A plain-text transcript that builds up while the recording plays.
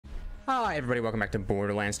Hi everybody, welcome back to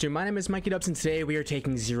Borderlands 2. My name is Mikey Dubs and today we are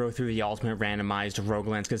taking 0 through the ultimate randomized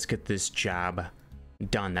Roguelands. Let's get this job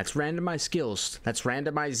done. That's randomized skills. That's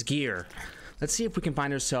randomized gear. Let's see if we can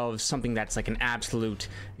find ourselves something that's like an absolute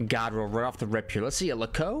god roll right off the rip here. Let's see, a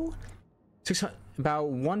Laco?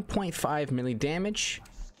 About 1.5 melee damage.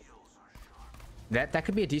 That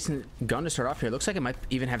could be a decent gun to start off here. It looks like it might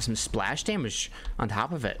even have some splash damage on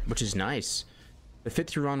top of it, which is nice. The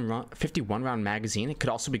 51 round magazine. It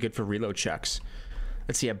could also be good for reload checks.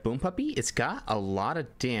 Let's see, a boom puppy. It's got a lot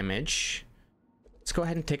of damage. Let's go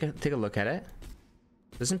ahead and take a look at it.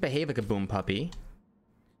 Doesn't behave like a boom puppy.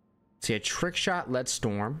 Let's see, a trick shot lead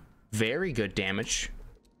storm. Very good damage.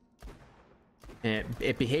 And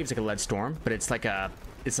it behaves like a lead storm, but it's like a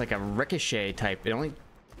ricochet type. It only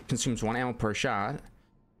consumes 1 ammo per shot. I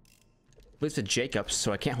believe it's a Jacobs,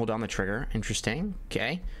 so I can't hold down the trigger. Interesting.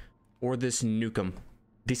 Okay. Or this Nukem.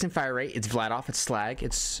 Decent fire rate. It's Vladoff. It's Slag.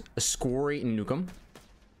 It's a Scory Nukem.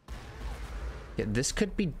 Yeah, this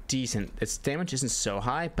could be decent. Its damage isn't so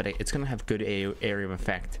high, but it's going to have good area of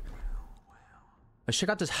effect. Let's check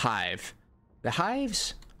out this Hive. The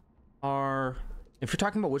Hives are... If you're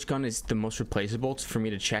talking about which gun is the most replaceable for me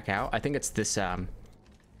to check out, I think it's this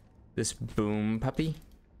this Boom Puppy.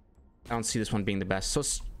 I don't see this one being the best. So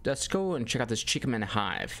let's go and check out this Chicaman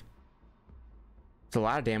Hive. It's a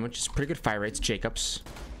lot of damage. It's pretty good fire rates, Jacobs.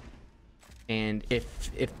 And if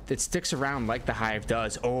it sticks around like the Hive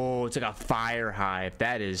does, oh, it's like a fire Hive.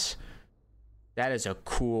 That is a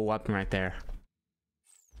cool weapon right there.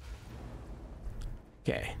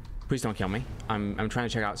 Okay, please don't kill me. I'm trying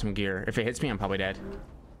to check out some gear. If it hits me, I'm probably dead.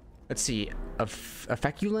 Let's see, a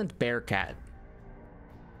feculent Bearcat.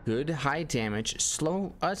 Good high damage,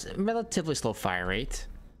 slow, relatively slow fire rate.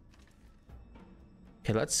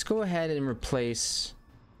 Okay, let's go ahead and replace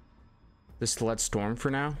this lead storm for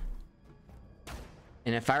now.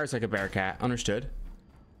 And it fires like a Bearcat. Understood.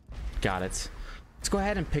 Got it. Let's go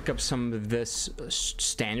ahead and pick up some of this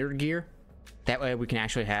standard gear. That way we can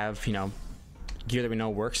actually have, you know, gear that we know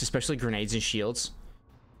works, especially grenades and shields.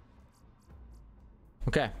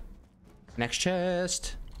 Okay. Next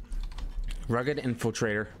chest. Rugged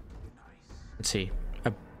Infiltrator. Let's see.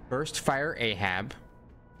 A burst fire Ahab.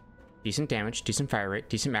 Decent damage, decent fire rate,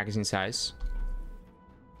 decent magazine size.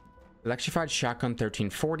 Electrified shotgun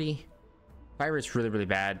 1340. Fire rate's really, really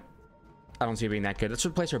bad. I don't see it being that good. Let's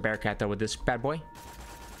replace our Bearcat though with this bad boy.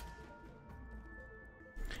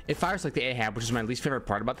 It fires like the Ahab, which is my least favorite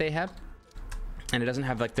part about the Ahab. And it doesn't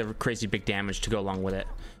have like the crazy big damage to go along with it.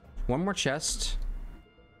 One more chest.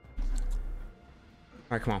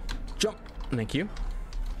 Alright, come on. Jump! Thank you.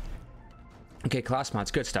 Okay, class mods,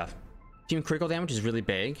 good stuff. Team critical damage is really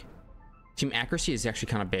big. Team accuracy is actually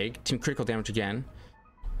kind of big. Team critical damage again.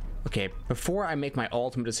 Okay, before I make my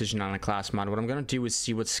ultimate decision on a class mod, what I'm going to do is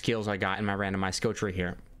see what skills I got in my randomized skill tree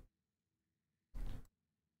here.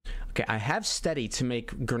 Okay, I have steady to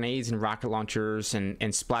make grenades and rocket launchers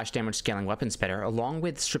and splash damage scaling weapons better, along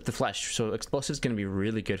with strip the flesh, so explosives is going to be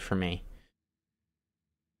really good for me.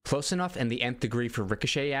 Close enough and the nth degree for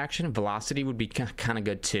ricochet action. Velocity would be kind of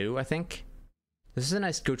good too, I think. This is a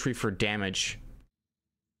nice skill tree for damage.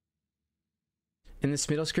 In this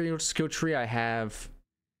middle skill tree, I have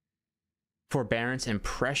forbearance and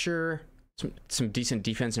pressure, some decent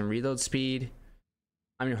defense and reload speed.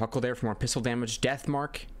 I'm your Huckle there for more pistol damage. Death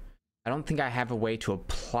Mark. I don't think I have a way to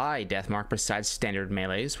apply Death Mark besides standard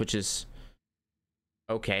melees, which is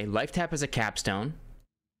okay. Life Tap is a capstone.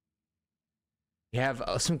 We have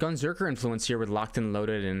some Gunzerker influence here with Locked and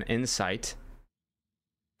Loaded and Insight.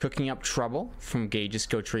 Cooking Up Trouble from Gage's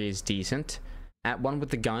skill tree is decent. At 1 with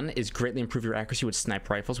the gun is greatly improve your accuracy with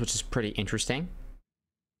sniper rifles, which is pretty interesting.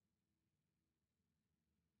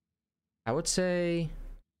 I would say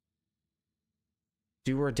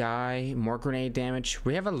do or die, more grenade damage.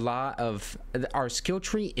 We have a lot of... Our skill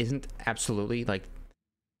tree isn't absolutely like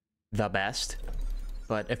the best,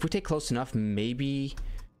 but if we take close enough, maybe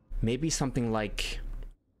something like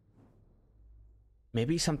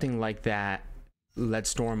that lead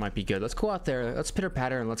storm might be good. Let's go out there. Let's pitter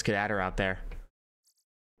patter and let's get at her out there.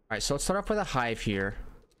 All right, so let's start off with a Hive here.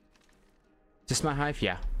 Is this my Hive?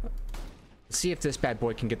 Yeah. Let's see if this bad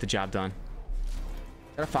boy can get the job done.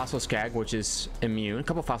 Got a Fossil Skag, which is immune. A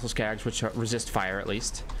couple Fossil Skags, which resist fire at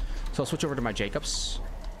least. So I'll switch over to my Jacobs.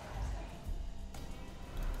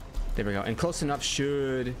 There we go. And close enough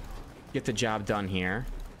should get the job done here.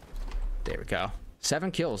 There we go.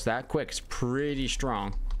 7 kills that quick. It's pretty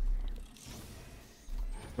strong.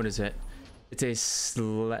 What is it? It's a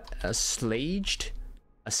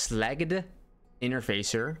slagged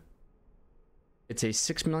interfacer. It's a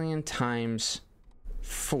 6 million times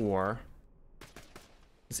 4.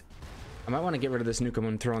 I might want to get rid of this nuke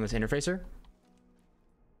and throw on this interfacer.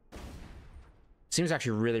 Seems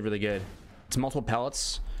actually really, really good. It's multiple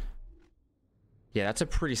pellets. Yeah, that's a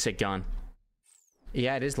pretty sick gun.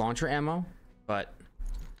 Yeah, it is launcher ammo, but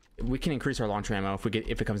we can increase our launcher ammo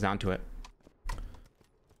if it comes down to it.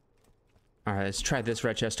 All right, let's try this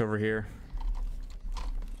red chest over here.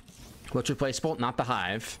 What's replaceable? Not the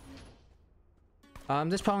hive.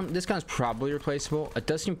 This gun's probably replaceable. It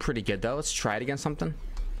does seem pretty good though. Let's try it against something.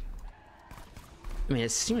 I mean,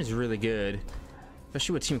 it seems really good,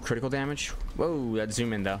 especially with team critical damage. Whoa, that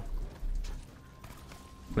zoom in though.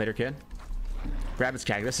 Later, kid. Rabbit's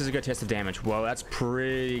Cag. This is a good test of damage. Whoa, that's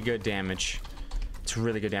pretty good damage. It's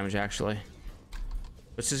really good damage actually.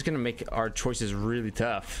 This is gonna make our choices really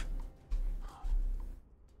tough.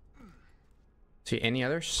 See any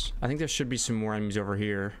others? I think there should be some more enemies over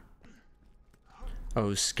here.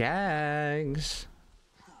 Oh, Skags.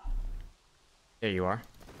 There you are.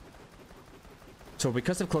 So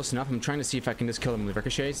because of close enough, I'm trying to see if I can just kill them with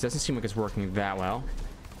ricochets. Doesn't seem like it's working that well.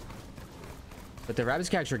 But the rabbit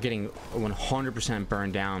Skags are getting 100%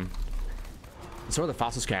 burned down. And so are the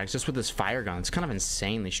fossil Skags, just with this fire gun. It's kind of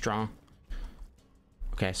insanely strong.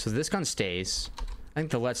 Okay, so this gun stays. I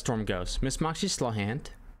think the Let Storm goes. Miss Moxie's slow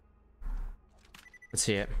hand. Let's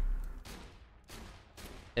see it.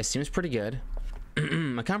 It seems pretty good.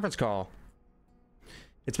 A conference call.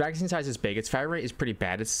 Its magazine size is big. Its fire rate is pretty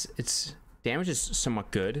bad. Its damage is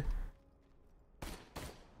somewhat good,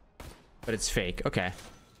 but it's fake. Okay.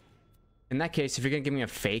 In that case, if you're gonna give me a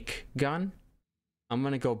fake gun, I'm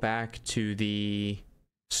gonna go back to the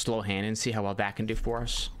slow hand and see how well that can do for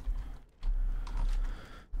us.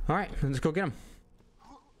 All right, let's go get him.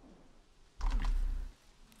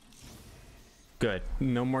 Good.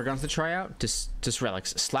 No more guns to try out. Just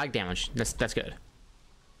relics. Slag damage. That's good.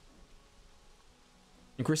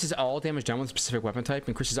 Increases all damage done with a specific weapon type.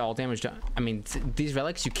 Increases all damage done. I mean, these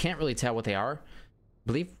relics, you can't really tell what they are. I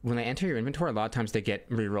believe when they enter your inventory, a lot of times they get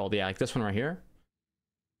re-rolled. Yeah, like this one right here.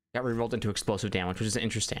 Got re-rolled into explosive damage, which is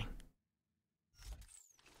interesting.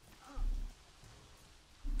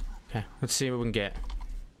 Okay, let's see what we can get.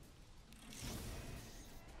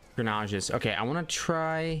 Grenages. Okay, I want to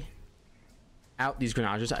try out these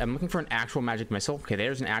grenages. I'm looking for an actual magic missile. Okay,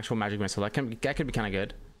 there's an actual magic missile. That could be kind of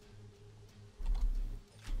good.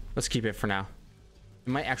 Let's keep it for now. It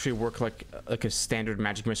might actually work like a standard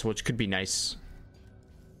magic missile, which could be nice.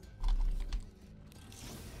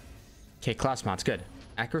 Okay, class mods, good.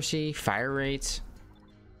 Accuracy, fire rate,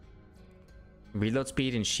 reload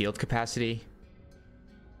speed, and shield capacity.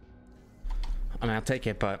 I mean, I'll take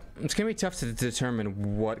it, but it's gonna be tough to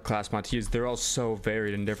determine what class mod to use. They're all so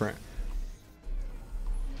varied and different.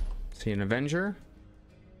 See, an Avenger.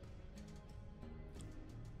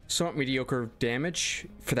 Somewhat mediocre damage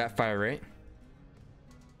for that fire rate.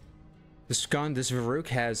 This gun, this Varuk,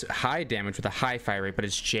 has high damage with a high fire rate, but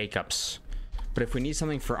it's Jacobs. But if we need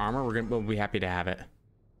something for armor, we'll be happy to have it.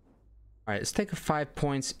 All right, let's take 5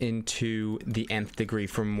 points into the nth degree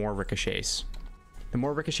for more ricochets. The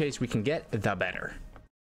more ricochets we can get, the better.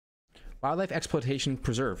 Wildlife exploitation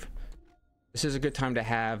preserve. This is a good time to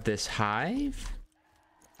have this hive,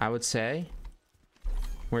 I would say.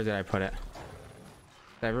 Where did I put it?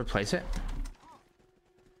 Did I replace it?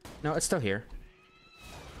 No, it's still here.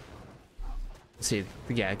 Let's see.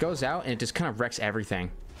 Yeah, it goes out and it just kind of wrecks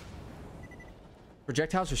everything.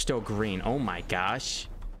 Projectiles are still green. Oh my gosh.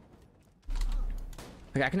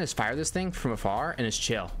 Like, I can just fire this thing from afar and it's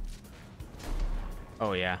chill.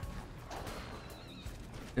 Oh yeah.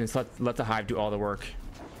 And just let the hive do all the work.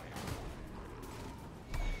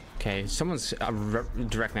 Okay, someone's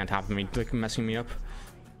directly on top of me, like messing me up.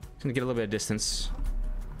 I'm gonna get a little bit of distance.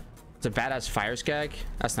 It's a badass fire skag.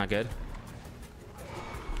 That's not good.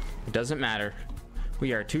 It doesn't matter.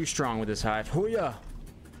 We are too strong with this hive. Hoo-yah!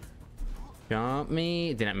 Jump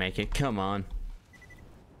me. Didn't make it. Come on.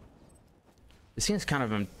 This thing's kind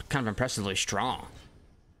of impressively strong.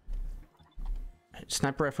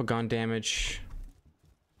 Sniper rifle gun damage.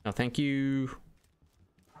 No, thank you.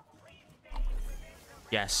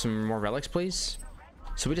 Yes, some more relics, please.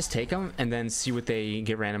 So we just take them and then see what they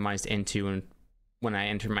get randomized into and when I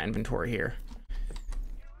enter my inventory here.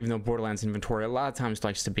 Even though Borderlands inventory a lot of times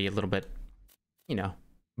likes to be a little bit, you know,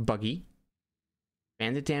 buggy.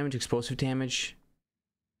 Bandit damage, explosive damage.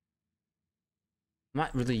 I'm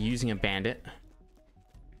not really using a bandit.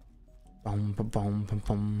 Boom, boom, boom, boom,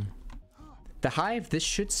 boom. The hive, this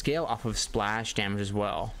should scale off of splash damage as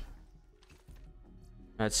well.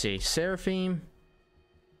 Let's see, Seraphim.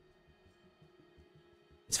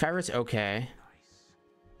 Its fire rate's okay.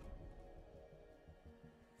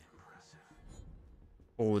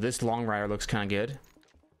 Oh, this long rider looks kind of good.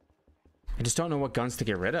 I just don't know what guns to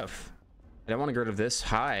get rid of. I don't want to get rid of this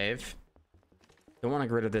hive. Don't want to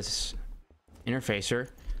get rid of this interfacer.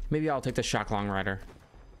 Maybe I'll take the shock long rider.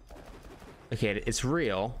 Okay, it's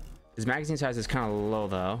real. His magazine size is kind of low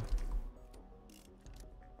though.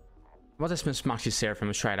 What about this Miss Moxie Seraphim?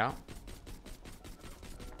 Let's try it out.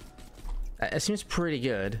 It seems pretty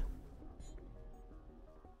good.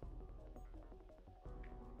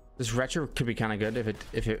 This retro could be kind of good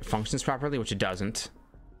if it functions properly, which it doesn't.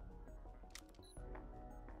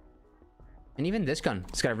 And even this gun,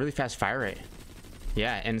 it's got a really fast fire rate.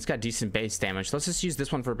 Yeah, and it's got decent base damage. Let's just use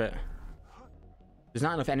this one for a bit. There's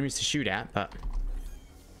not enough enemies to shoot at, but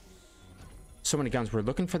so many guns. We're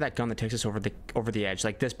looking for that gun that takes us over the edge,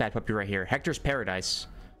 like this bad puppy right here, Hector's Paradise.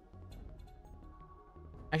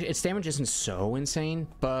 Actually, its damage isn't so insane,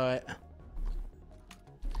 but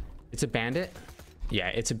it's a bandit. Yeah,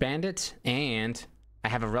 it's a bandit, and I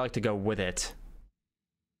have a relic to go with it.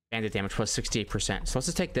 Bandit damage plus 68%. So let's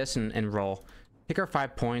just take this and roll. Take our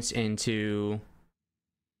 5 points into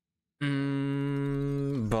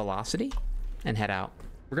velocity and head out.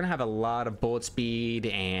 We're gonna have a lot of bullet speed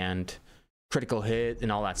and critical hit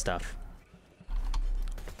and all that stuff.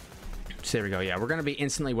 So there we go. Yeah, we're gonna be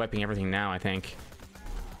instantly wiping everything now, I think.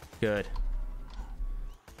 Good.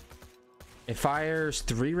 It fires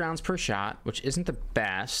 3 rounds per shot, which isn't the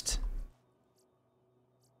best.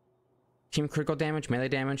 Team critical damage, melee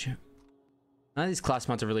damage. None of these class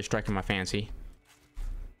mods are really striking my fancy.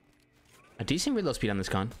 A decent reload speed on this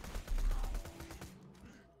gun.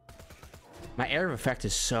 My area of effect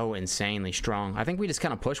is so insanely strong. I think we just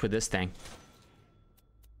kind of push with this thing.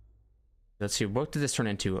 Let's see, what did this turn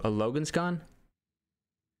into? A Logan's gun?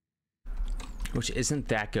 Which isn't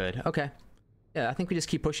that good. Okay. Yeah, I think we just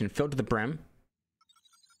keep pushing. Filled to the brim.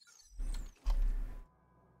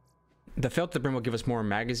 The filled to the brim will give us more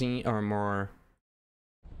magazine or more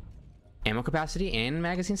ammo capacity and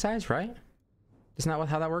magazine size, right? Isn't that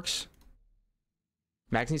how that works?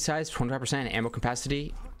 Magazine size 25%, ammo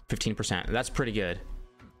capacity 15%. That's pretty good.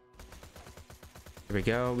 There we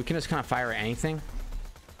go. We can just kind of fire at anything.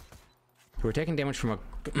 We're taking damage from a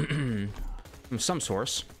from some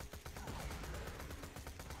source.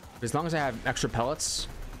 As long as I have extra pellets,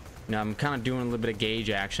 you know, I'm kind of doing a little bit of gauge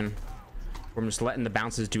action. Where I'm just letting the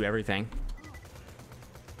bounces do everything.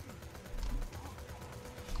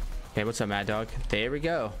 Okay, what's up, Mad Dog? There we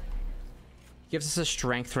go. Gives us a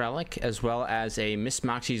strength relic as well as a Miss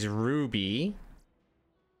Moxie's ruby.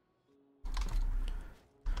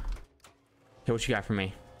 Okay, what you got for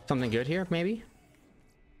me? Something good here, maybe?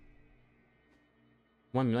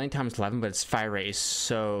 1,000,000 times 11, but its fire rate is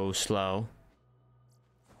so slow.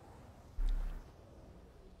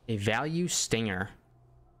 A value stinger.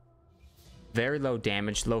 Very low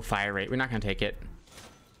damage, low fire rate. We're not gonna take it.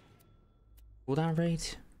 Cooldown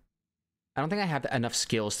rate? I don't think I have enough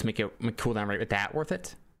skills to make cooldown rate with that worth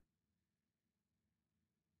it.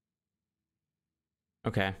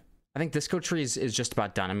 Okay. I think this skill tree is just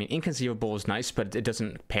about done. I mean, Inconceivable is nice, but it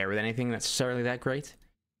doesn't pair with anything necessarily that great.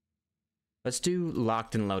 Let's do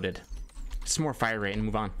Locked and Loaded. Some more fire rate and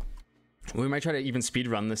move on. We might try to even speed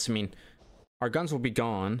run this. I mean, our guns will be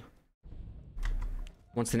gone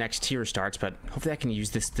once the next tier starts, but hopefully I can use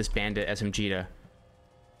this bandit SMG to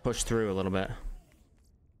push through a little bit.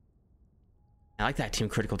 I like that team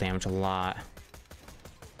critical damage a lot.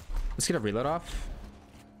 Let's get a reload off,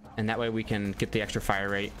 and that way we can get the extra fire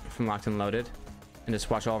rate from Locked and Loaded and just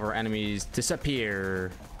watch all of our enemies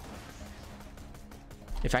disappear.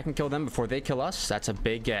 If I can kill them before they kill us, that's a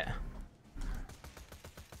big get.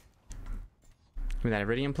 Give me that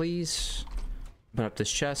iridium, please. Open up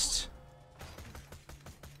this chest.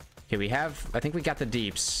 Okay, I think we got the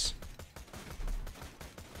deeps.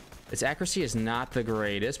 Its accuracy is not the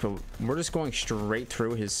greatest, but we're just going straight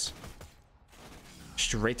through his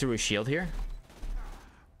shield here.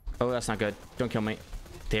 Oh, that's not good. Don't kill me.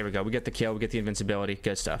 There we go. We get the kill. We get the invincibility.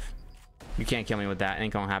 Good stuff. You can't kill me with that. It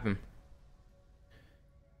ain't gonna happen.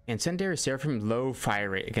 Incendiary Seraphim, low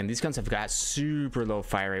fire rate. Again, these guns have got super low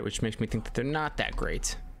fire rate, which makes me think that they're not that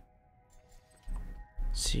great.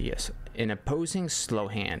 So yes, an opposing slow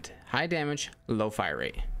hand, high damage, low fire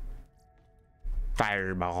rate.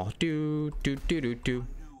 Fireball, do. Okay,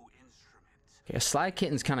 a Sly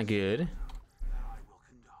Kitten's kind of good.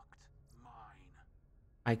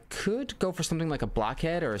 I could go for something like a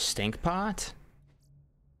Blockhead or a Stink Pot,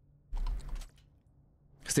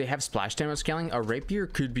 because they have splash damage scaling. A Rapier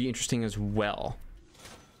could be interesting as well.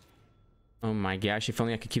 Oh my gosh, if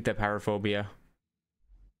only I could keep that Pyrophobia.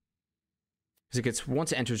 Because it gets,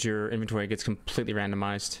 once it enters your inventory, it gets completely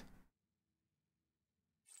randomized.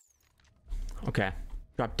 Okay,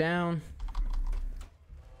 drop down.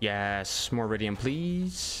 Yes, more iridium,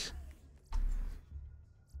 please.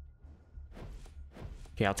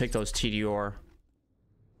 Okay, I'll take those TDR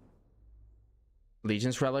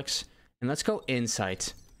Legion's relics. And let's go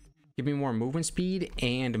insight. Give me more movement speed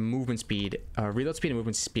and movement speed. Reload speed and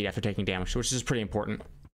movement speed after taking damage, which is pretty important.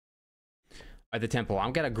 At the temple,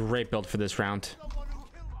 I've got a great build for this round.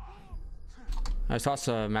 I tossed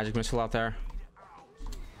a magic missile out there.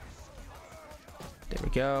 There we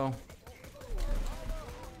go.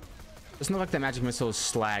 Doesn't look like that magic missile is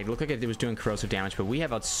slagged. It looked like it was doing corrosive damage, but we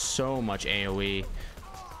have out so much AoE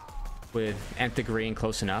with nth degree and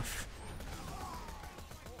close enough.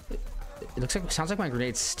 It looks like, sounds like my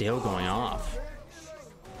grenade's still going off.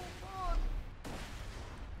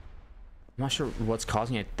 I'm not sure what's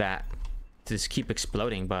causing it to just keep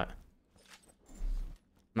exploding, but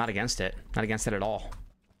I'm not against it. Not against it at all.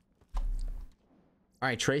 All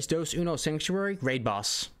right, Trace Dos Uno Sanctuary raid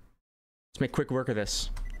boss. Let's make quick work of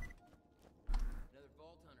this.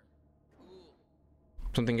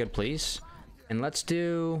 Something good, please. And let's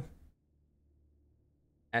do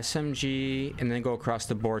SMG and then go across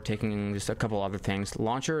the board, taking just a couple other things.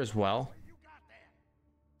 Launcher as well.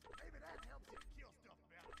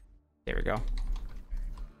 There we go.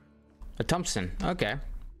 A Thompson. Okay.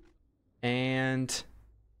 And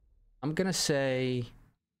I'm gonna say,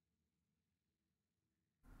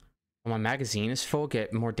 well, my magazine is full.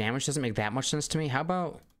 Get more damage doesn't make that much sense to me. How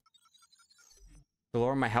about the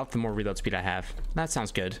lower my health, the more reload speed I have? That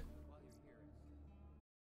sounds good.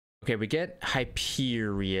 Okay, we get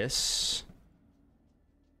Hyperius,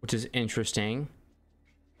 which is interesting.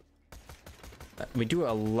 We do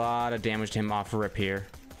a lot of damage to him off rip here.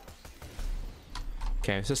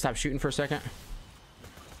 Okay, so stop shooting for a second.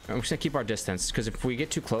 I'm just gonna keep our distance, because if we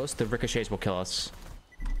get too close, the ricochets will kill us.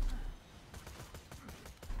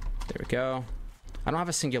 There we go. I don't have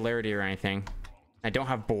a singularity or anything. I don't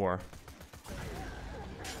have bore.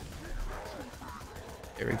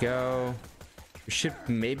 There we go. We should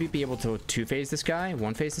maybe be able to two-phase this guy,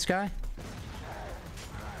 one-phase this guy.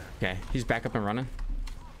 Okay, he's back up and running.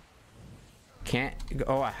 Can't.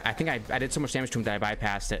 Oh, I think I did so much damage to him that I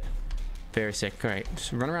bypassed it. Very sick. All right,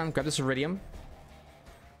 just run around, grab this iridium.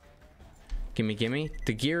 Gimme, gimme.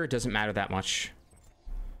 The gear doesn't matter that much.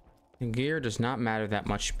 The gear does not matter that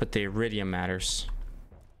much, but the iridium matters.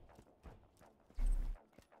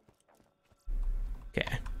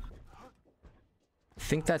 Okay. I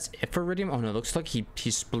think that's it for iridium. Oh no, it looks like he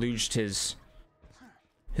splooged his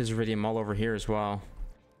iridium all over here as well.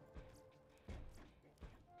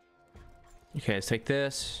 Okay, let's take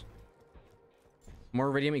this. More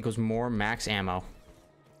iridium equals more max ammo.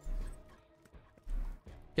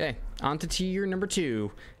 Okay, on to tier number 2.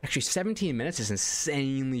 Actually, 17 minutes is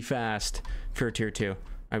insanely fast for a tier 2.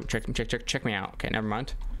 All right, check me out. Okay, never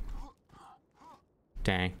mind.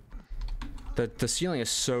 Dang. The ceiling is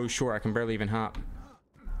so short, I can barely even hop.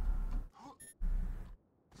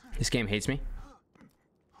 This game hates me.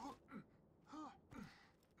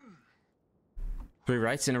 3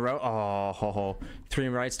 rights in a row. Oh, ho, ho. 3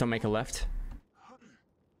 rights, don't make a left.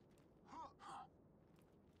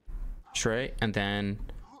 Straight, and then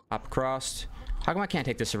hop across. How come I can't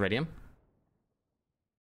take this iridium?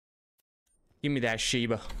 Give me that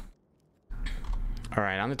Sheba. All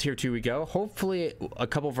right, on the tier 2 we go. Hopefully a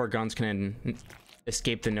couple of our guns can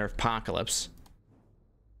escape the nerf apocalypse.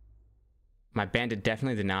 My bandit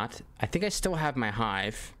definitely did not. I think I still have my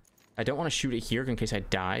hive. I don't want to shoot it here in case I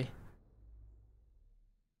die.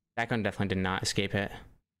 That gun definitely did not escape it.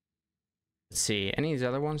 Let's see, any of these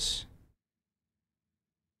other ones?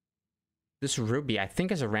 This ruby, I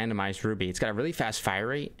think, is a randomized ruby. It's got a really fast fire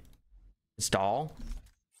rate. It's dull.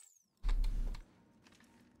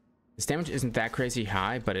 This damage isn't that crazy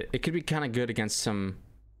high, but it could be kind of good against some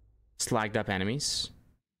slagged up enemies.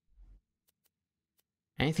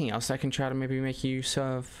 Anything else I can try to maybe make use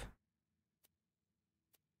of?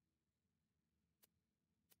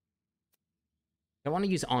 I want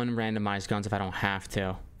to use unrandomized guns if I don't have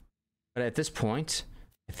to. But at this point,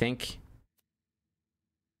 I think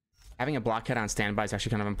having a blockhead on standby is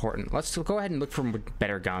actually kind of important. Let's go ahead and look for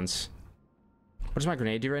better guns. What does my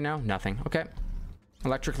grenade do right now? Nothing. Okay.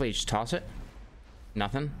 Electric leech. Toss it.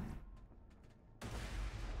 Nothing.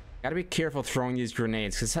 Gotta be careful throwing these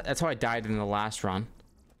grenades, because that's how I died in the last run.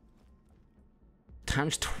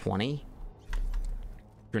 Times 20?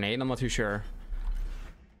 Grenade? I'm not too sure.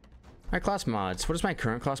 Alright, class mods. What is my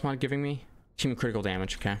current class mod giving me? Team critical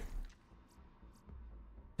damage. Okay.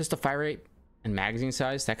 Just the fire rate and magazine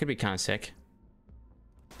size. That could be kind of sick.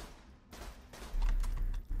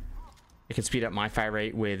 It could speed up my fire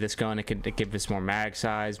rate with this gun. It could give this more mag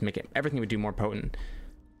size. Make it, everything would do more potent.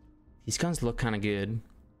 These guns look kind of good.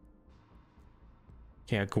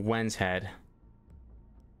 Okay, Gwen's head.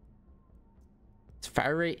 Its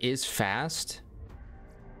fire rate is fast.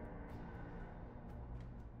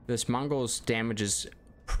 This Mongol's damage is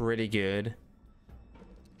pretty good.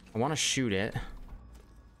 I want to shoot it.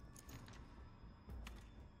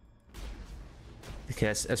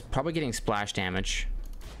 Because it's probably getting splash damage.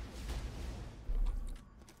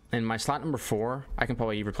 And my slot number 4, I can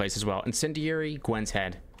probably replace as well. Incendiary, Gwen's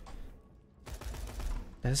head.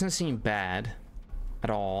 That doesn't seem bad at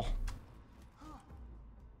all.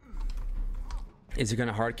 Is it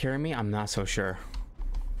gonna hard carry me? I'm not so sure.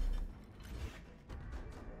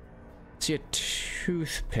 See a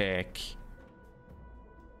toothpick.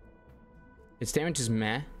 Its damage is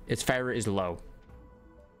meh. Its fire rate is low.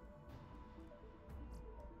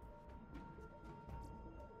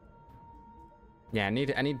 Yeah, I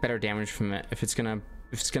need better damage from it if it's gonna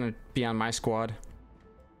be on my squad.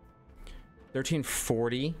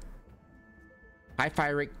 1340. High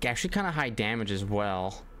fire rate, actually kind of high damage as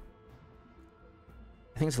well.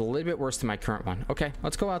 I think it's a little bit worse than my current one. Okay,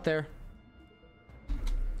 let's go out there.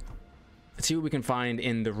 Let's see what we can find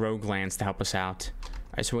in the Roguelands to help us out.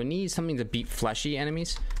 Alright, so we need something to beat fleshy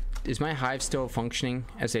enemies. Is my hive still functioning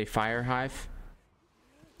as a fire hive?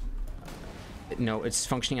 No, it's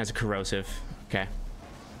functioning as a corrosive. Okay.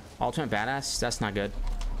 Ultimate badass? That's not good.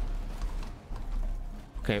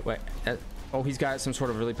 Okay, wait. Oh, he's got some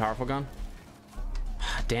sort of really powerful gun?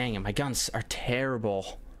 Dang it, my guns are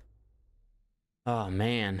terrible. Oh,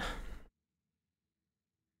 man.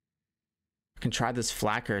 I can try this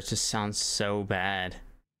flacker. It just sounds so bad.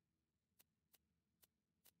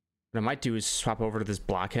 What I might do is swap over to this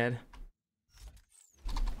blockhead.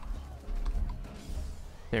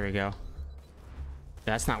 There we go.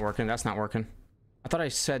 That's not working. That's not working. I thought I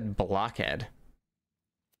said blockhead.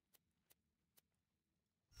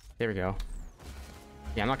 There we go.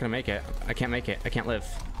 Yeah, I'm not gonna make it. I can't make it. I can't live.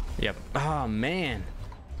 Yep. Oh, man.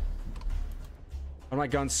 Oh, my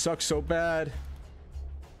gun sucks so bad.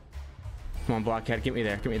 Come on, blockhead. Get me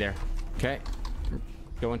there. Get me there. Okay.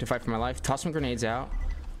 Go into fight for my life. Toss some grenades out.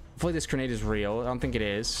 Hopefully this grenade is real. I don't think it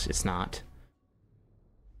is. It's not.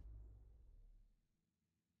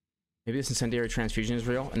 Maybe this incendiary transfusion is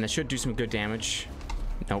real, and that should do some good damage.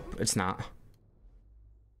 Nope, it's not.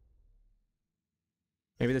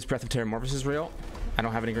 Maybe this breath of Terramorphous is real. I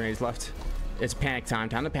don't have any grenades left. It's panic time.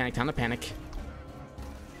 Time to panic. Time to panic.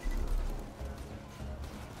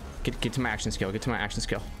 Get to my action skill. Get to my action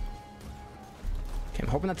skill. Okay, I'm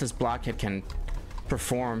hoping that this blockhead can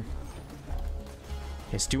perform.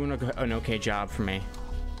 It's doing an okay job for me.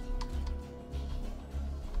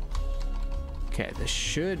 Okay,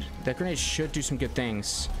 that grenade should do some good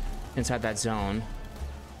things inside that zone.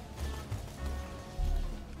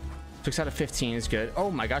 6 out of 15 is good. Oh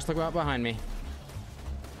my gosh, look out behind me.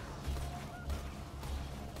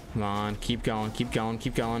 Come on, keep going, keep going,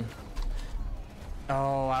 keep going.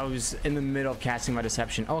 Oh, I was in the middle of casting my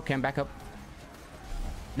deception. Oh, okay, I'm back up.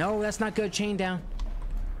 No, that's not good. Chain down.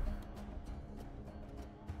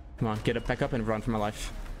 Come on, get up, back up, and run for my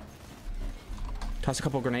life. Toss a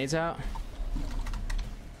couple grenades out.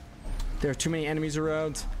 There are too many enemies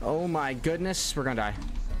around. Oh my goodness, we're gonna die.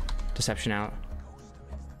 Deception out.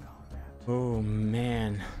 Oh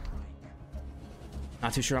man.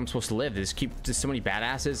 Not too sure I'm supposed to live. There's so many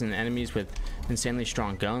badasses and enemies with insanely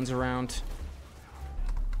strong guns around.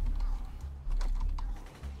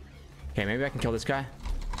 Okay, maybe I can kill this guy.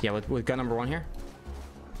 Yeah, with gun number 1 here.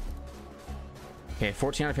 Okay,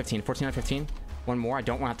 14 out of 15. 14 out of 15. One more. I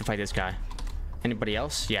don't want to have to fight this guy. Anybody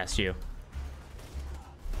else? Yes, you.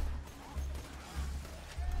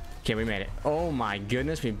 Okay, we made it. Oh my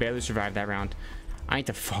goodness, we barely survived that round. I need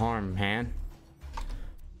to farm, man.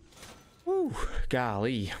 Woo,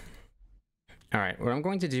 golly. All right, what I'm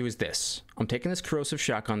going to do is this. I'm taking this corrosive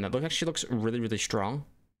shotgun that actually looks really, really strong.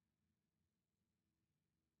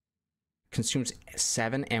 Consumes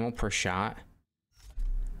 7 ammo per shot.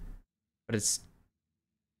 But its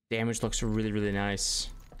damage looks really, really nice.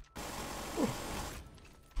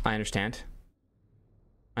 I understand.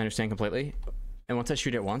 I understand completely. And once I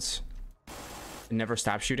shoot it once, it never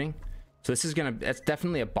stops shooting. So this is that's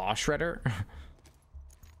definitely a boss shredder.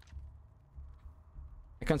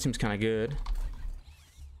 That gun seems kind of good.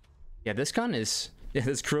 Yeah, this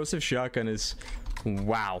corrosive shotgun is,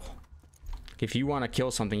 wow. If you want to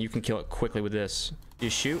kill something, you can kill it quickly with this.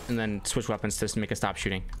 You shoot and then switch weapons to make it stop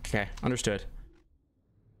shooting. Okay, understood.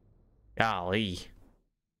 Golly.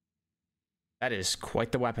 That is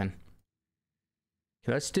quite the weapon.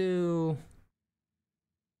 Okay, let's do...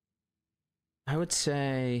 I would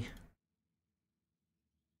say...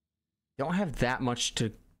 Don't have that much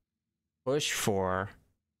to push for.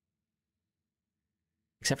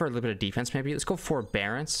 Except for a little bit of defense, maybe. Let's go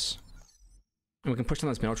forbearance. And we can push down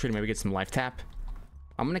this middle tree to maybe get some life tap.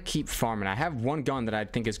 I'm gonna keep farming. I have one gun that I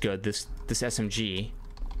think is good. This SMG.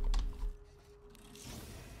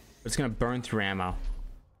 It's gonna burn through ammo.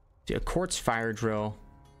 See, a quartz fire drill.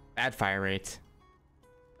 Bad fire rate.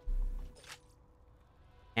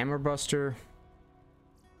 Hammer buster.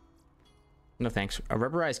 No thanks. A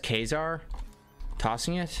rubberized Kazar.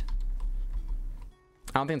 Tossing it.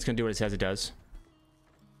 I don't think it's gonna do what it says it does.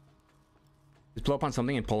 Just blow up on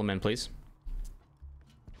something and pull them in, please.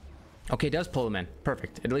 Okay, it does pull them in.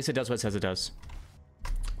 Perfect. At least it does what it says it does.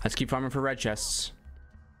 Let's keep farming for red chests.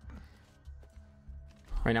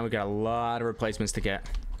 Right now we got a lot of replacements to get.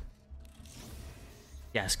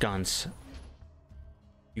 Yes, guns.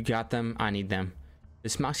 You got them. I need them.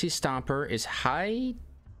 This Moxie Stomper is high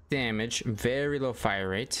damage, very low fire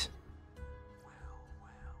rate.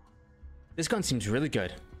 This gun seems really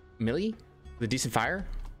good. Millie? With a decent fire?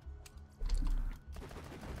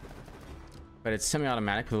 But it's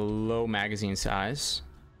semi-automatic with a low magazine size.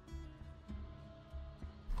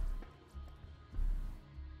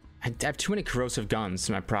 I have too many corrosive guns, is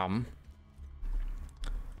my problem.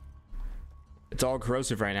 It's all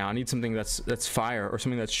corrosive right now. I need something that's fire or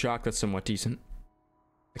something that's shock that's somewhat decent.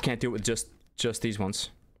 I can't do it with just these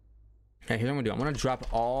ones. Okay, here's what I'm gonna do. I'm gonna drop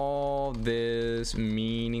all this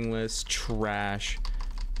meaningless trash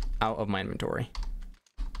out of my inventory.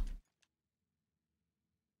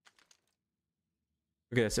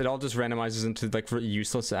 Look at this. It all just randomizes into like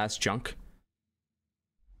useless ass junk.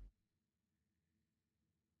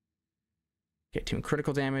 Okay, 2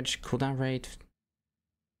 critical damage, cooldown rate.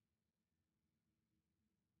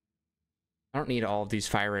 I don't need all of these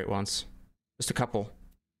fire rate ones. Just a couple.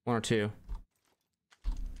 1 or 2.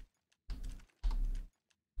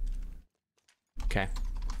 Okay.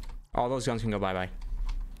 All those guns can go bye-bye.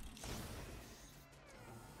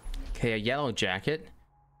 Okay, a yellow jacket.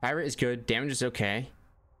 Fire rate is good. Damage is okay.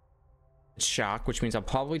 It's shock, which means I'll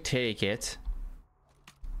probably take it.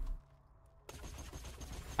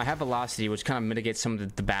 I have velocity, which kind of mitigates some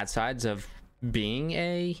of the bad sides of being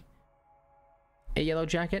a yellow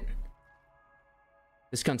jacket.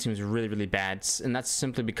 This gun seems really, really bad, and that's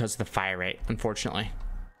simply because of the fire rate, unfortunately.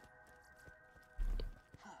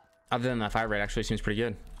 Other than that, fire rate actually seems pretty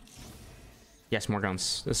good. Yes, more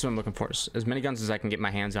guns. This is what I'm looking for. As many guns as I can get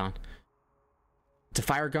my hands on. It's a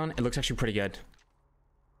fire gun. It looks actually pretty good.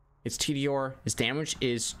 Its TDR, its damage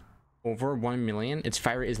is over 1 million. Its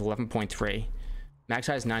fire rate is 11.3. Max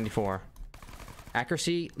size 94.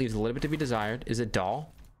 Accuracy leaves a little bit to be desired. Is it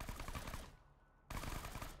dull?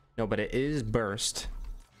 No, but it is burst.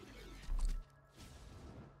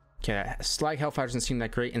 Okay, Slag Hellfire doesn't seem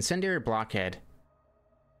that great. Incendiary Blockhead.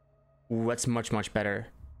 Ooh, that's much, much better.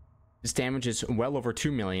 Its damage is well over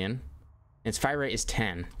 2 million. Its fire rate is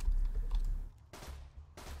 10.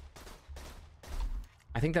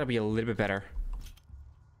 I think that'll be a little bit better.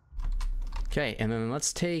 Okay, and then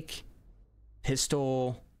let's take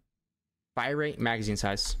pistol fire rate, magazine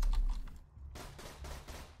size.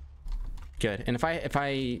 Good. And if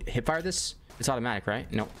I hip fire this, it's automatic,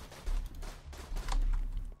 right? Nope.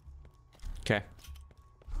 Okay.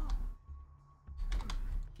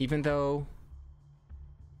 Even though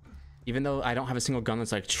I don't have a single gun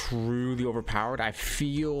that's like truly overpowered, I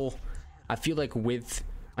feel like with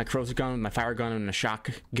my corrosive gun, my fire gun, and a shock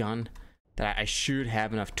gun, that I should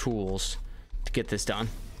have enough tools to get this done.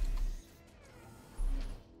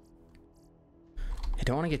 I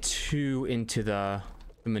don't want to get too into the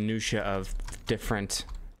minutia of different.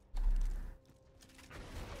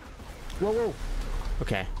 Whoa, whoa.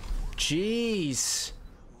 Okay. Jeez.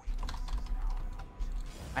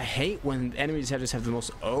 I hate when enemies just have the most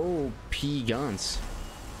OP guns.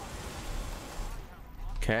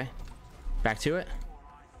 Okay. Back to it.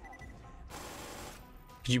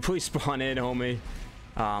 Could you please spawn in, homie?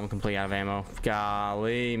 Oh, I'm completely out of ammo.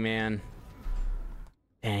 Golly, man.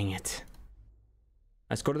 Dang it.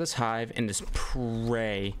 Let's go to this hive and just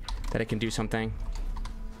pray that it can do something.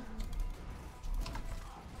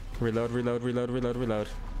 Reload, reload, reload, reload, reload.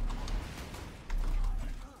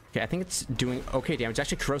 Okay, I think it's doing okay damage. It's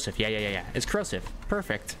actually corrosive. Yeah. It's corrosive.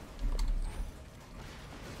 Perfect.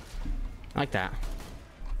 I like that.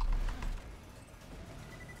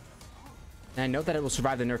 And I know that it will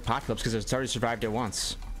survive the nerf apocalypse because it's already survived it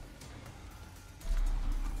once.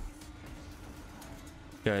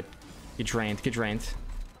 Good. Get drained. Get drained.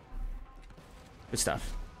 Good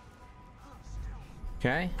stuff.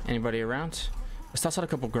 Okay. Anybody around? Let's toss out a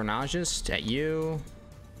couple grenages at you.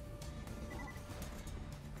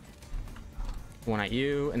 One at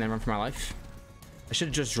you, and then run for my life. I should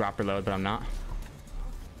have just dropped reload, but I'm not.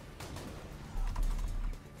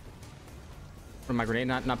 Or my grenade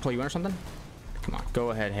not pull you in or something? Come on,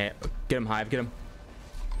 go ahead. Hey, get him, Hive. Get him.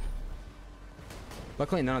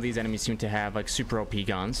 Luckily, none of these enemies seem to have like super OP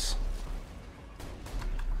guns.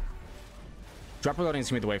 Drop reloading is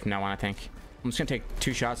gonna be the way from now on, I think. I'm just gonna take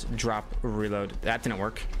 2 shots, drop, reload. That didn't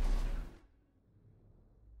work.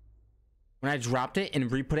 When I dropped it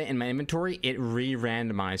and re-put it in my inventory, it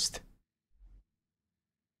re-randomized.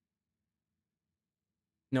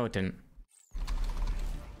 No, it didn't. I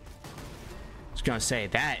was gonna say,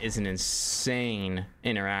 that is an insane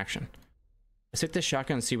interaction. Let's take this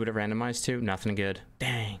shotgun and see what it randomized to. Nothing good.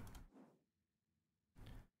 Dang.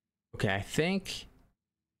 Okay, I think...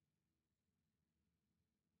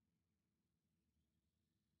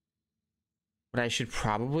 what I should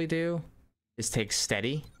probably do is take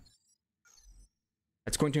steady.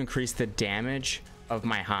 That's going to increase the damage of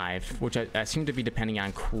my hive, which I seem to be depending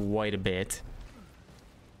on quite a bit.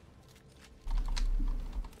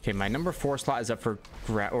 Okay, my number 4 slot is up for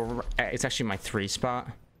or it's actually my 3 spot.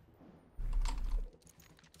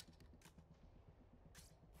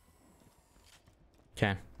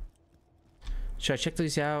 Okay. Should I check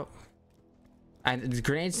these out? The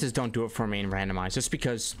grenades just don't do it for me in randomized, just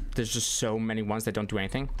because there's just so many ones that don't do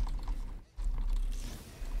anything.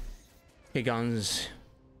 Okay, guns.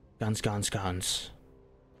 Guns.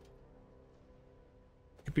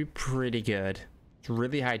 Could be pretty good. It's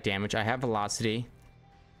really high damage. I have velocity.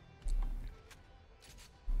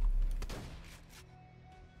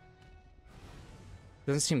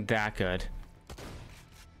 Doesn't seem that good.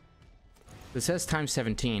 It says times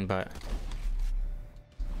 17, but...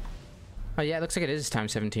 oh yeah, it looks like it is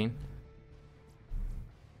times 17.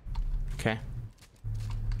 Okay.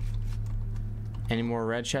 Any more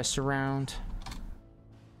red chests around?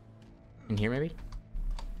 In here, maybe?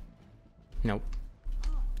 Nope.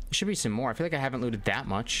 There should be some more. I feel like I haven't looted that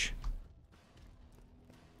much.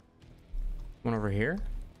 One over here?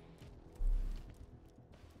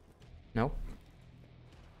 Nope.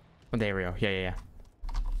 Oh, there we go. Yeah.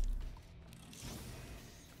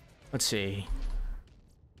 Let's see.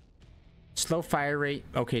 Slow fire rate.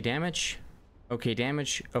 Okay, damage. Okay,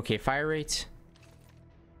 damage. Okay, fire rate.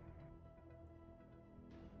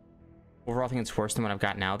 Overall, I think it's worse than what I've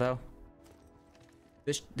got now, though.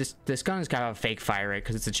 This gun's got a fake fire rate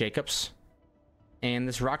because it's a Jacobs. And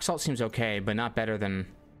this rock salt seems okay, but not better than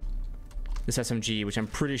this SMG, which I'm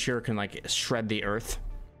pretty sure can, like, shred the earth.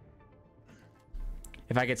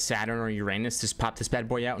 If I get Saturn or Uranus, just pop this bad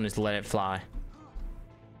boy out and just let it fly.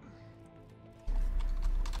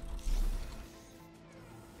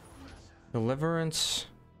 Deliverance.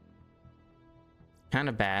 Kind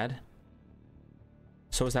of bad.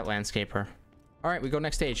 So is that landscaper. Alright, we go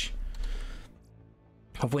next stage.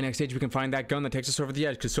 Hopefully next stage we can find that gun that takes us over the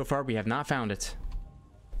edge, because so far we have not found it.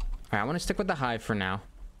 Alright, I want to stick with the hive for now.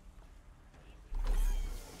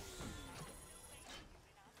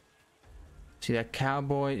 See that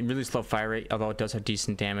cowboy? Really slow fire rate, although it does have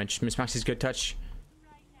decent damage. Miss Moxie's good touch.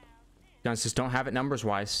 Guns just don't have it numbers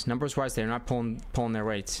wise. Numbers wise, they're not pulling their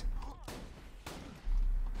weight.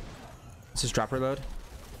 Let's just drop reload.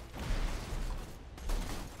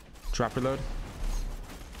 Drop reload.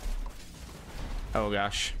 Oh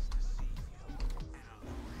gosh.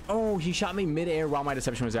 Oh, he shot me mid-air while my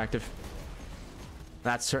deception was active.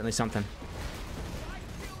 That's certainly something.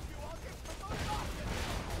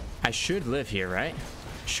 I should live here, right?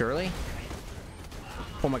 Surely?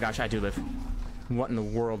 Oh my gosh, I do live. What in the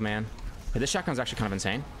world, man? Hey, this shotgun's actually kind of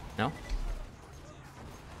insane. No?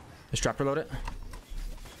 Let's drop reload it.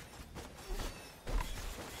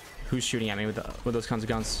 Who's shooting at me with those kinds of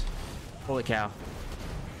guns? Holy cow.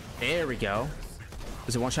 There we go.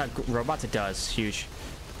 Does it one-shot robots? It does. Huge.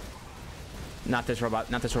 Not this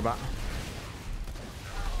robot. Not this robot.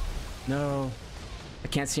 No. I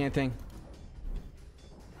can't see anything.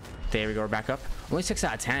 There we go. We're back up. Only 6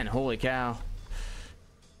 out of 10. Holy cow.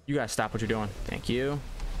 You gotta stop what you're doing. Thank you.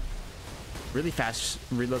 Really fast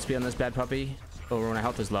reload speed on this bad puppy. Oh, when our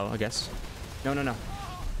health is low, I guess. No.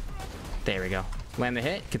 There we go. Land the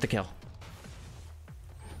hit. Get the kill.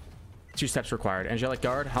 2 steps required. Angelic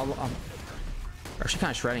guard. How long? We're actually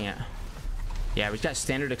kind of shredding it. Yeah, we've got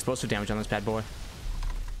standard explosive damage on this bad boy.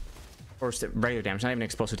 Or regular damage. Not even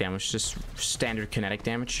explosive damage. Just standard kinetic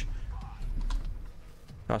damage.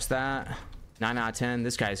 Toss that. 9 out of 10.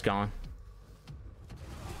 This guy's gone.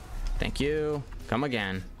 Thank you. Come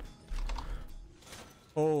again.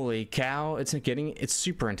 Holy cow. It's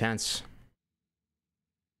super intense.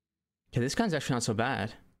 Okay, this gun's actually not so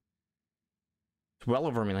bad. It's well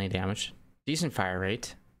over 1 million damage. Decent fire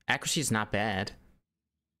rate. Accuracy is not bad.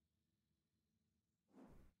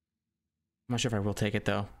 I'm not sure if I will take it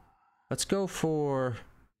though. Let's go for...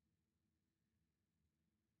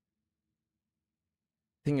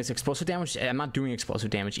 thing is explosive damage. I'm not doing explosive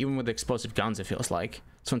damage, even with explosive guns, it feels like.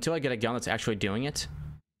 So until I get a gun that's actually doing it,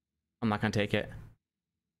 I'm not gonna take it.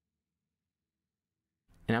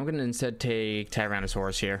 And I'm gonna instead take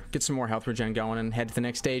Tyrannosaurus here. Get some more health regen going and head to the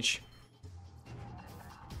next stage.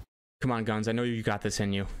 Come on, guns. I know you got this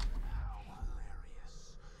in you.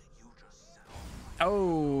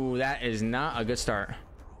 Oh, that is not a good start.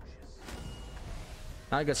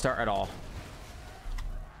 Not a good start at all.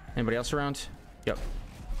 Anybody else around? Yep.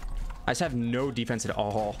 I just have no defense at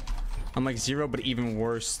all. I'm like 0, but even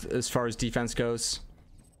worse as far as defense goes.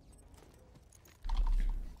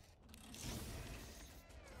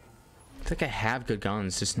 I think I have good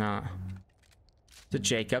guns, just not. It's a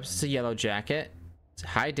Jacobs. It's a yellow jacket. It's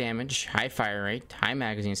high damage, high fire rate, high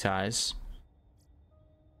magazine size.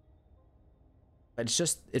 But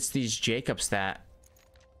it's these Jacobs that.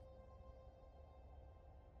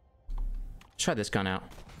 Let's try this gun out.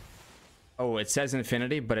 Oh, it says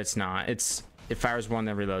infinity, but it's not. It fires one,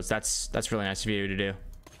 then reloads. That's really nice of you to do.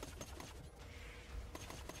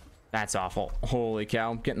 That's awful. Holy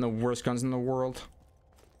cow, I'm getting the worst guns in the world.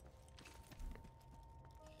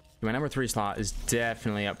 My number 3 slot is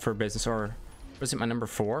definitely up for business. Or was it my number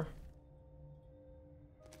 4?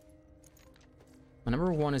 My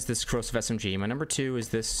number 1 is this corrosive SMG. My number 2 is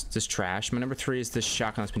this trash. My number 3 is this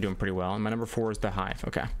shotgun that's been doing pretty well. And my number 4 is the hive.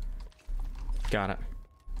 Okay. Got it.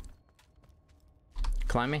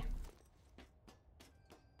 Climb me.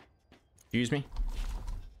 Use me.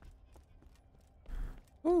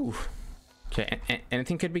 Ooh. Okay,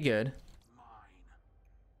 anything could be good.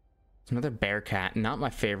 It's another bear cat. Not my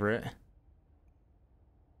favorite.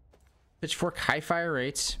 Pitchfork, high fire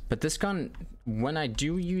rates, but this gun, when I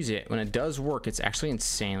do use it, when it does work, it's actually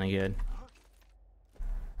insanely good.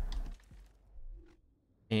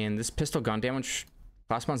 And this pistol gun damage,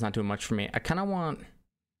 plasma's not doing much for me. I kind of want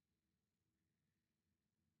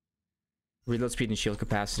reload speed and shield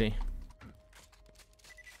capacity.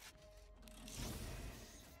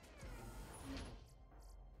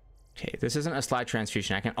 Okay, this isn't a slide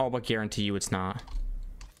transfusion. I can all but guarantee you it's not.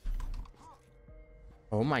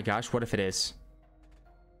 Oh my gosh, what if it is?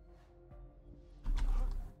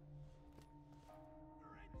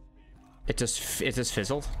 It just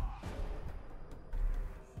fizzled.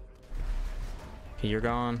 Okay, you're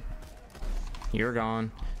gone. You're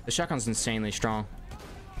gone. The shotgun's insanely strong.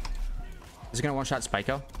 Is it gonna one-shot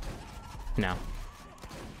Spyco? No.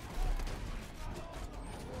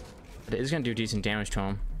 But it is gonna do decent damage to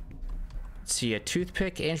him. Let's see, a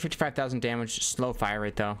toothpick and 55,000 damage. Slow fire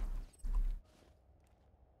rate though.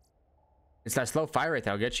 It's that slow fire rate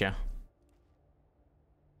that'll get you.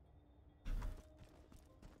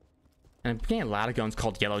 And I'm getting a lot of guns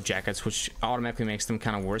called yellow jackets, which automatically makes them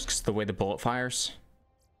kind of worse because of the way the bullet fires.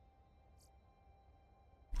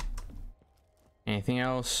 Anything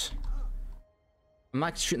else? I'm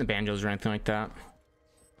not shooting the banjos or anything like that.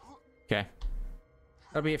 Okay.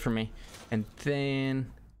 That'll be it for me. And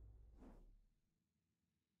then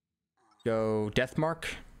go Deathmark.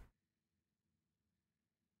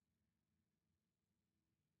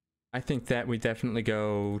 I think that we definitely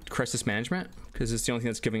go crisis management because it's the only thing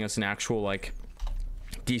that's giving us an actual like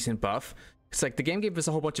decent buff. It's like the game gave us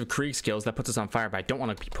a whole bunch of Krieg skills that puts us on fire, but I don't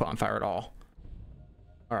want to be put on fire at all.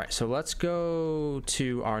 All right, so let's go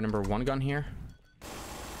to our number 1 gun here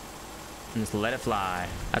and just let it fly.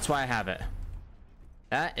 That's why I have it.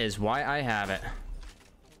 That is why I have it.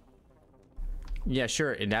 Yeah,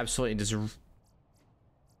 sure, it absolutely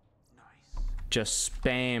just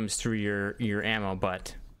spams through your ammo,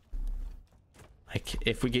 but like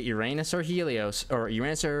if we get Uranus or Helios or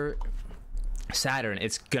Uranus or Saturn,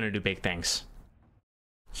 it's gonna do big things.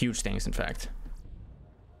 Huge things, in fact.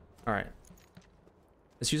 All right.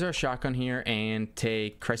 Let's use our shotgun here and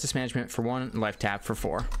take crisis management for 1, life tap for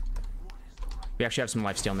 4. We actually have some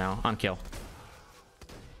life steal now on kill.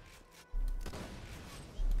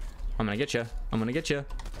 I'm gonna get you. I'm gonna get you.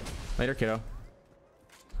 Later, kiddo.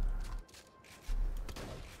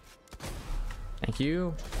 Thank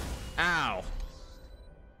you. Ow.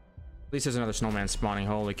 At least there's another snowman spawning.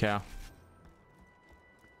 Holy cow.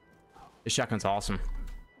 This shotgun's awesome.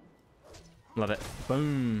 Love it.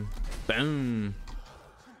 Boom. Boom.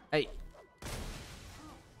 Hey.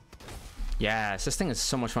 Yes, this thing is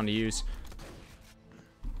so much fun to use.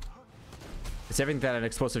 It's everything that an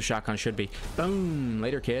explosive shotgun should be. Boom.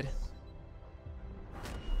 Later, kid.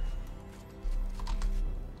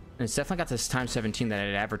 And it's definitely got this times 17 that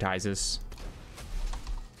it advertises.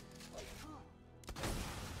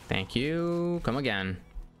 Thank you. Come again.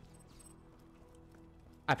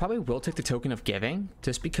 I probably will take the token of giving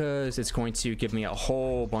just because it's going to give me a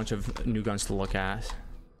whole bunch of new guns to look at.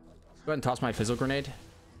 Go ahead and toss my fizzle grenade.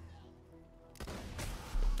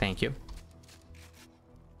 Thank you.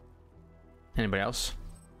 Anybody else?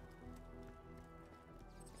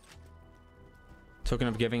 Token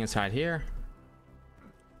of giving inside here.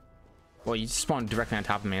 Well, you spawned directly on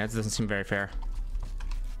top of me. That doesn't seem very fair.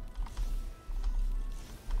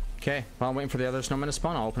 Okay, while I'm waiting for the other snowmen to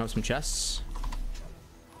spawn, I'll open up some chests.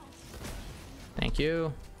 Thank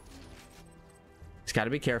you. Just gotta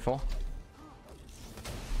be careful.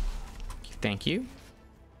 Thank you.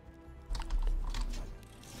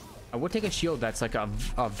 I would take a shield that's like a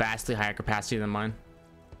vastly higher capacity than mine.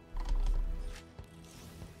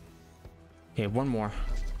 Okay, one more.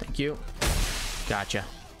 Thank you. Gotcha.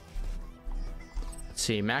 Let's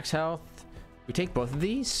see, max health. We take both of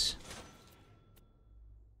these.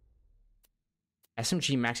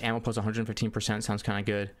 SMG max ammo plus 115% sounds kind of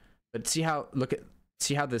good. But see how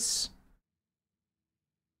this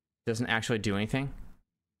doesn't actually do anything?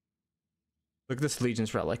 Look at this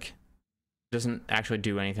Legion's relic. It doesn't actually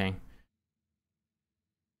do anything.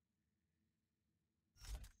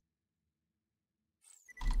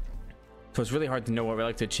 So it's really hard to know what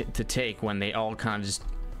relic to take when they all kind of just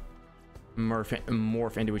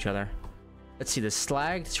morph into each other. Let's see, the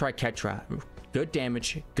Slag Triquetra. Good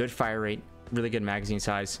damage, good fire rate, really good magazine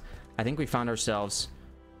size. I think we found ourselves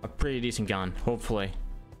a pretty decent gun, hopefully.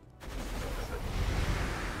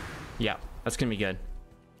 Yeah, that's gonna be good.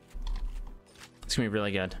 It's gonna be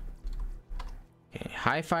really good. Okay,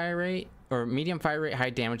 high fire rate, or medium fire rate, high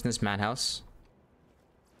damage in this madhouse.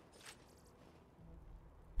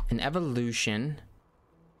 An evolution.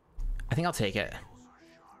 I think I'll take it.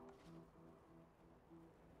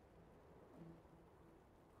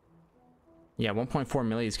 Yeah, 1.4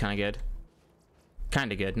 milli is kind of good.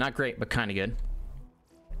 Kind of good. Not great, but kind of good.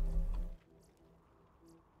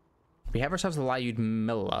 We have ourselves a Lyud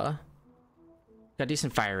Milla. Got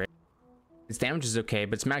decent fire rate. Its damage is okay,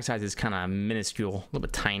 but its mag size is kind of minuscule. A little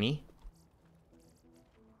bit tiny.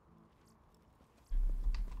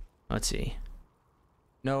 Let's see.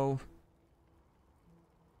 No.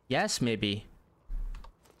 Yes, maybe.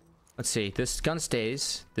 Let's see. This gun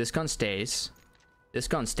stays. This gun stays. This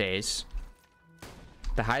gun stays.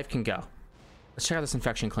 The hive can go. Let's check out this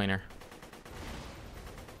infection cleaner.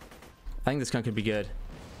 I think this gun could be good.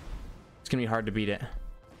 It's gonna be hard to beat it.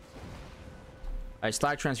 Alright,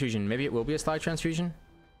 slag transfusion. Maybe it will be a slag transfusion?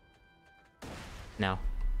 No.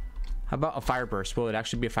 How about a fire burst? Will it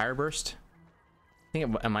actually be a fire burst? I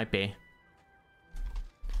think it might be.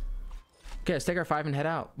 Okay, let's take our 5 and head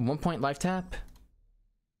out. 1 point life tap.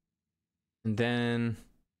 And then...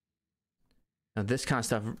 Now this kind of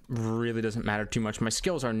stuff really doesn't matter too much. My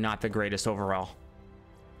skills are not the greatest overall.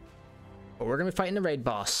 But we're going to be fighting the raid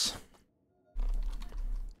boss.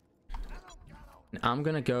 And I'm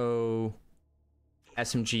going to go...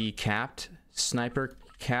 SMG capped. Sniper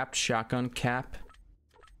capped. Shotgun cap.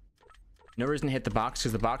 No reason to hit the box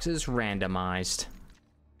because the box is randomized.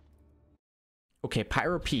 Okay,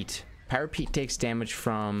 Pyropete. Pyropete takes damage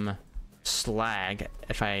from slag,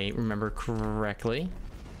 if I remember correctly.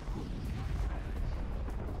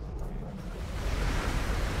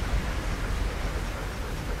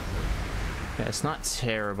 Okay, it's not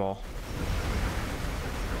terrible.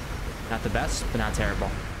 Not the best, but not terrible.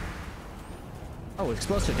 Oh,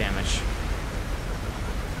 explosive damage.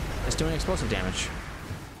 It's doing explosive damage.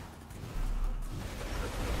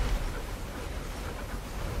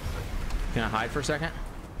 Can I hide for a second?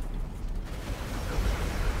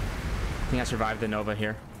 I think I survived the Nova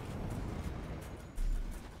here.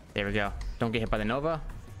 There we go. Don't get hit by the Nova.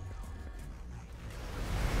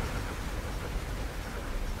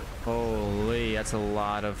 Holy, that's a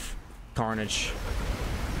lot of carnage.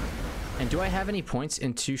 And do I have any points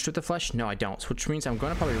into Strip the Flesh? No, I don't. Which means I'm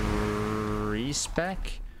going to probably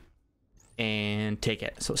respec and take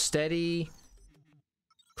it. So steady,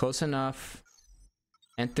 close enough,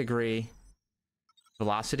 nth degree,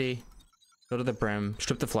 velocity, go to the brim,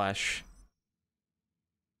 strip the flesh.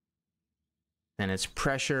 Then it's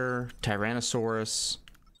pressure, Tyrannosaurus,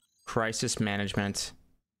 crisis management.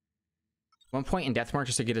 1 point in death mark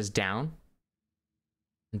just to get us down.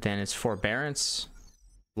 And then it's forbearance,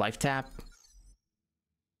 life tap,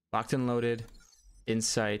 locked and loaded,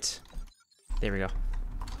 insight. There we go.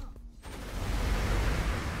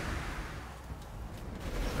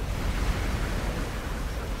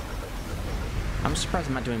 I'm surprised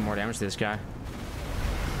I'm not doing more damage to this guy.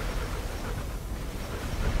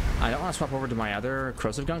 I don't want to swap over to my other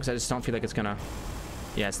corrosive gun because I just don't feel like it's gonna...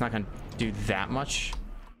 Yeah, it's not gonna do that much.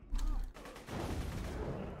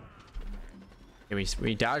 Okay,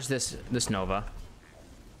 we dodged this Nova.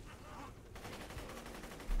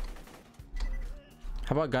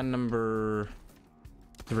 How about gun number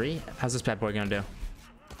 3? How's this bad boy gonna do?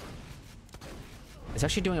 It's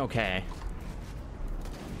actually doing okay.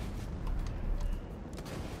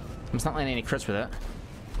 It's not landing any crits with it.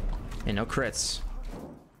 And no crits.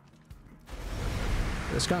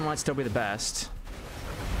 This gun might still be the best.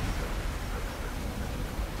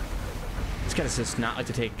 This guy does not like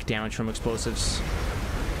to take damage from explosives.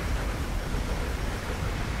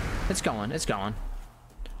 It's going, it's going.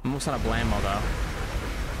 Almost out of blammo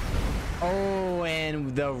though. Oh,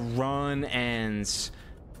 and the run ends.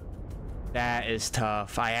 That is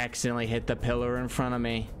tough. I accidentally hit the pillar in front of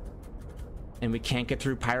me. And we can't get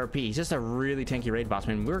through Pyro P. He's just a really tanky raid boss.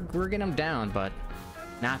 I mean, we're getting him down, but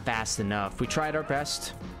not fast enough. We tried our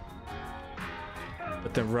best.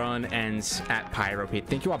 But the run ends at Pyro P.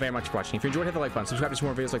 Thank you all very much for watching. If you enjoyed, hit the like button. Subscribe to some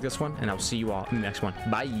more videos like this one. And I'll see you all in the next one.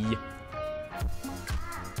 Bye.